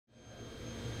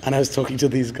And I was talking to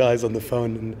these guys on the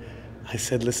phone, and I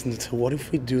said, listen, so what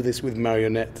if we do this with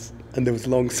marionettes? And there was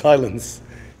long silence.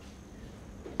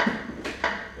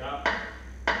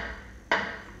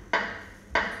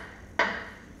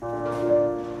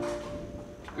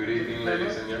 Good evening,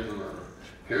 ladies and gentlemen.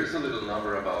 Here's a little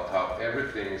number about how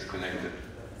everything is connected.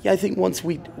 Yeah, I think once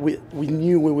we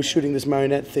knew we were shooting this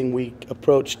marionette thing, we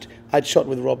approached. I'd shot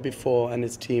with Rob before and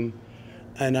his team,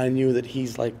 and I knew that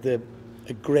he's like a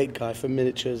great guy for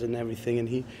miniatures and everything, and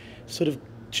he sort of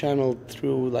channeled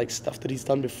through like stuff that he's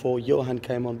done before. Johan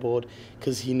came on board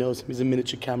because he knows him. He's a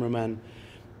miniature cameraman.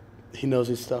 He knows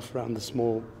his stuff around the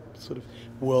small sort of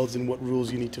worlds and what rules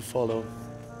you need to follow.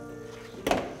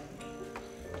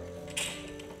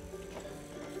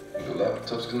 The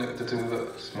laptop's connected to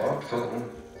the smartphone.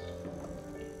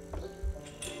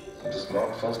 The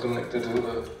smartphone's connected to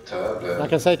the tablet.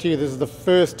 Like I say to you, this is the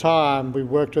first time we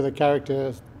worked with a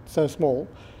character so small.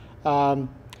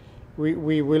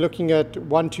 We're looking at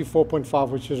 1:4.5,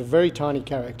 which is a very tiny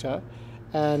character.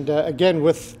 And again,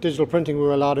 with digital printing, we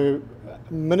were allowed to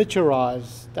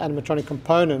miniaturize the animatronic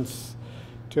components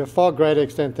to a far greater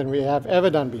extent than we have ever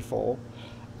done before,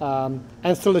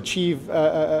 and still achieve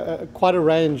quite a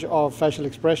range of facial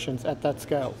expressions at that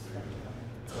scale.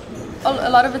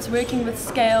 A lot of it's working with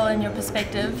scale and your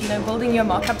perspective. You know, building your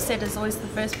mock-up set is always the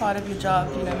first part of your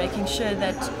job. You know, making sure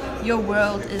that your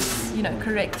world is, you know,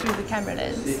 correct through the camera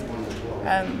lens.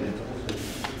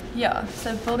 Yeah,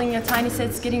 so building your tiny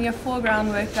sets, getting your foreground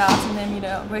worked out, and then, you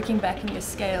know, working back in your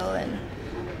scale and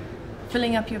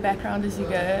filling up your background as you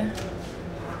go.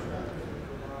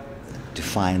 To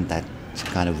find that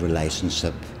kind of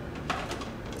relationship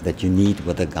that you need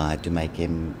with a guy to make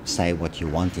him say what you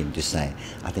want him to say.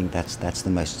 I think that's the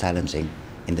most challenging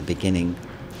in the beginning,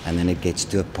 and then it gets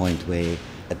to a point where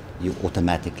you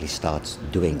automatically start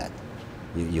doing it.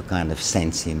 You kind of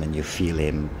sense him and you feel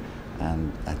him,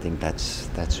 and I think that's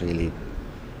really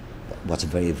what's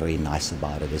very, very nice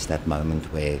about it, is that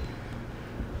moment where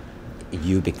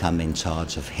you become in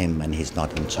charge of him and he's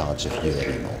not in charge of you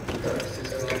anymore.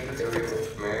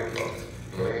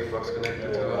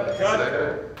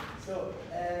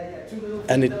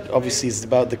 And it obviously is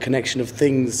about the connection of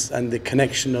things and the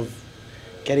connection of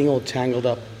getting all tangled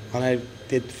up. And I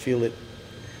did feel it,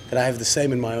 that I have the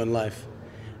same in my own life.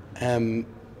 And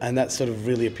that sort of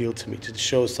really appealed to me, to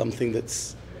show something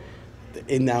that's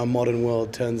in our modern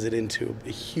world turns it into a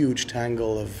huge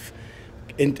tangle of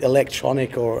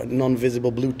electronic or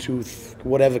non-visible Bluetooth,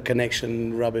 whatever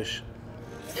connection rubbish.